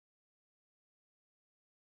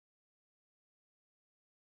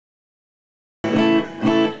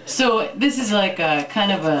So this is like a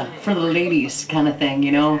kind of a for the ladies kind of thing,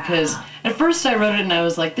 you know, because at first I wrote it and I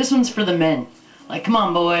was like, this one's for the men. Like, come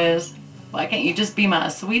on boys, why can't you just be my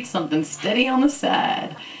sweet something steady on the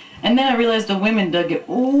side? And then I realized the women dug it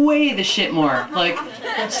way the shit more, like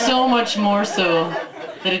so much more so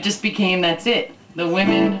that it just became, that's it. The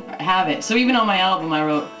women have it. So even on my album I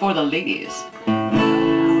wrote for the ladies.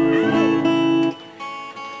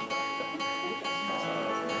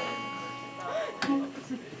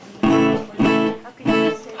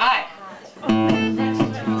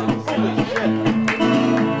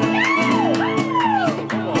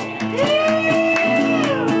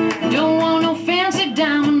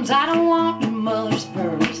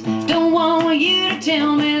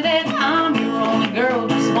 Tell me that I'm your only girl,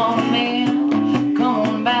 just want a man. Come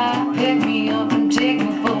on by, pick me up and take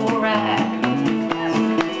me for a ride.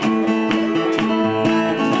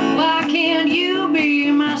 Why can't you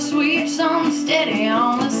be my sweet something steady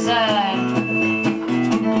on the side?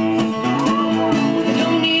 I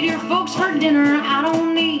don't need your folks for dinner, I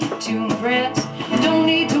don't need to impress. Don't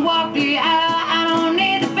need to walk the aisle, I don't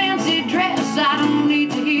need the fancy dress. I don't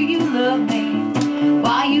need to hear you love me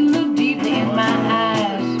while you look deeply in my eyes.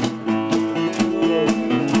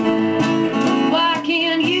 Why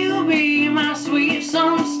can't you be my sweet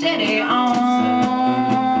some steady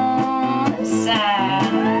on the side?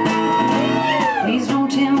 Please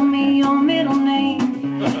don't tell me your middle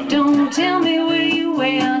name. Don't tell me where you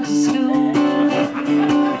went to school.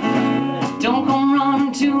 Don't come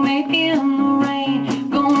running to me in the rain.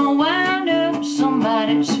 Gonna wind up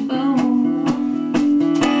somebody's fool.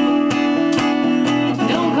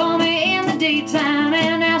 Daytime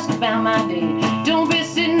and ask about my day. Don't be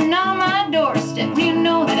sitting on my doorstep, you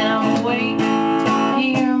know that I'm awake.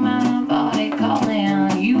 Hear my body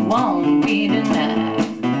calling, you won't be denied.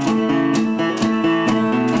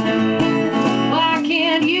 Why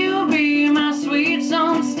can't you be my sweet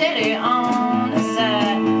song steady on the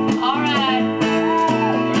side? Alright.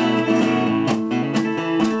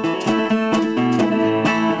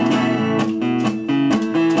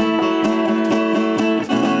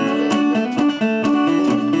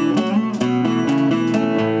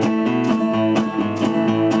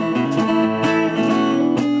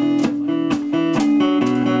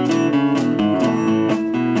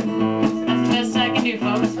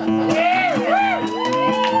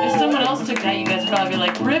 If someone else took that, you guys would probably be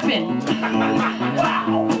like, ripping.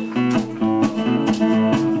 Wow.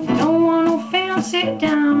 Don't want no fancy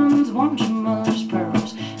diamonds, want your mother's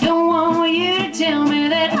pearls. Don't want you to tell me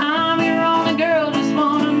that I'm your only girl, just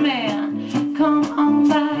want a man. Come on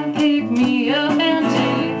by, pick me up and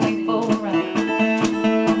take me for a ride.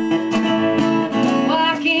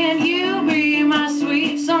 Why can't you be my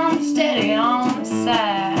sweet song steady on the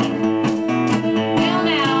side?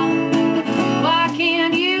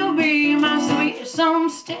 Some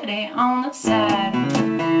steady on the side.